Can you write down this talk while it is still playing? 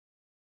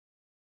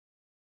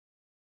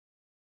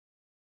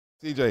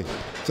CJ,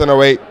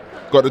 10:08,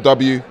 got the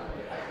W,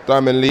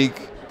 Diamond League.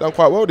 Done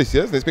quite well this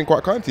year, hasn't it? It's been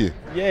quite kind to you.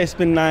 Yeah, it's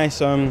been nice.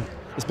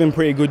 It's been a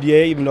pretty good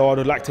year, even though I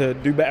would like to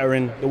do better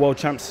in the World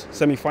Champs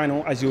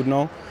semi-final, as you would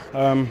know.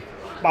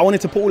 But I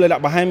wanted to put all of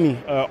that behind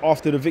me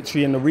after the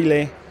victory in the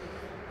relay.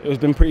 It's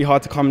been pretty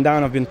hard to come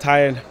down. I've been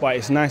tired, but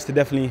it's nice to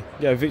definitely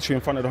get a victory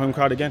in front of the home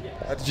crowd again.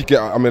 How did you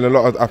get? I mean, a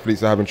lot of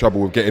athletes are having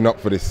trouble with getting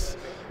up for this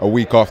a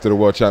week after the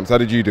World Champs. How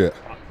did you do it?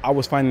 I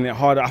was finding it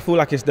hard. I feel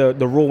like it's the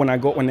rule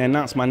when they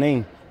announced my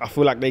name. I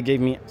feel like they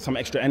gave me some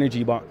extra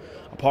energy, but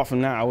apart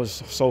from that, I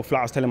was so flat.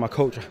 I was telling my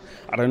coach,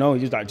 I don't know,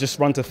 he's like, just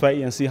run to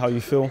 30 and see how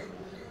you feel,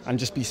 and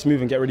just be smooth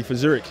and get ready for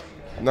Zurich.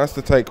 Nice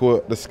to take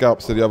the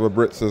scalps to the other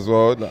Brits as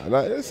well.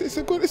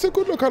 It's a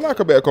good look. I like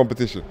a bit of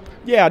competition.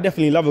 Yeah, I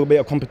definitely love a bit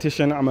of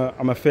competition. I'm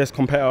a fierce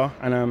competitor,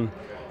 and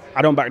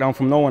I don't back down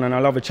from no one, and I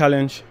love a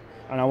challenge,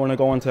 and I want to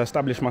go on to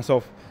establish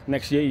myself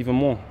next year even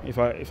more if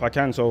I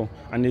can. So,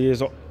 and the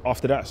years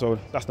after that. So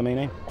that's the main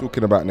aim.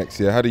 Talking about next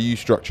year, how do you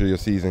structure your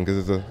season?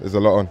 Because there's a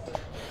lot on.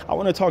 I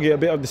want to target a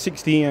bit of the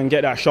 60 and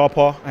get that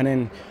sharper, and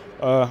then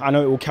I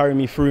know it will carry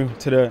me through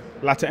to the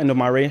latter end of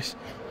my race,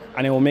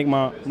 and it will make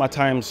my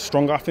times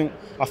stronger.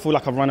 I feel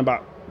like I've run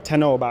about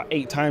 10-0 about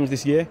 8 times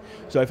this year.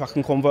 So if I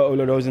can convert all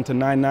of those into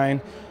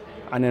 9-9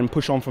 and then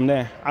push on from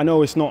there. I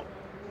know it's not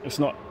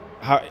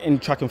how in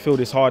track and field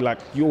it's hard. Like,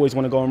 you always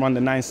want to go and run the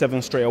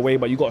 9-7 straight away,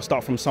 but you got to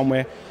start from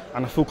somewhere,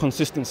 and I feel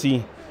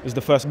consistency is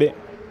the first bit.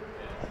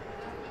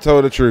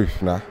 Tell the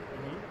truth now.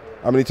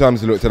 How many times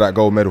have you looked at that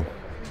gold medal?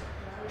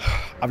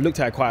 I've looked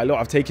at it quite a lot.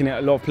 I've taken it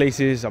a lot of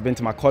places. I've been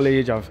to my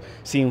college. I've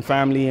seen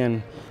family,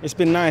 and it's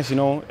been nice. You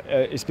know,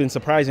 it's been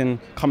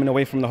surprising coming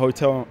away from the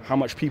hotel how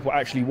much people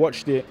actually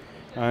watched it,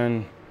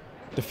 and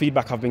the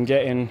feedback I've been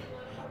getting.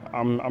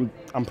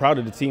 I'm proud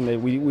of the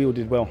team. We all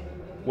did well.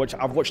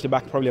 I've watched it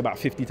back probably about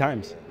 50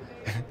 times.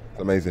 It's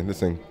amazing.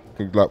 Listen,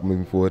 good luck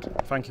moving forward.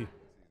 Thank you.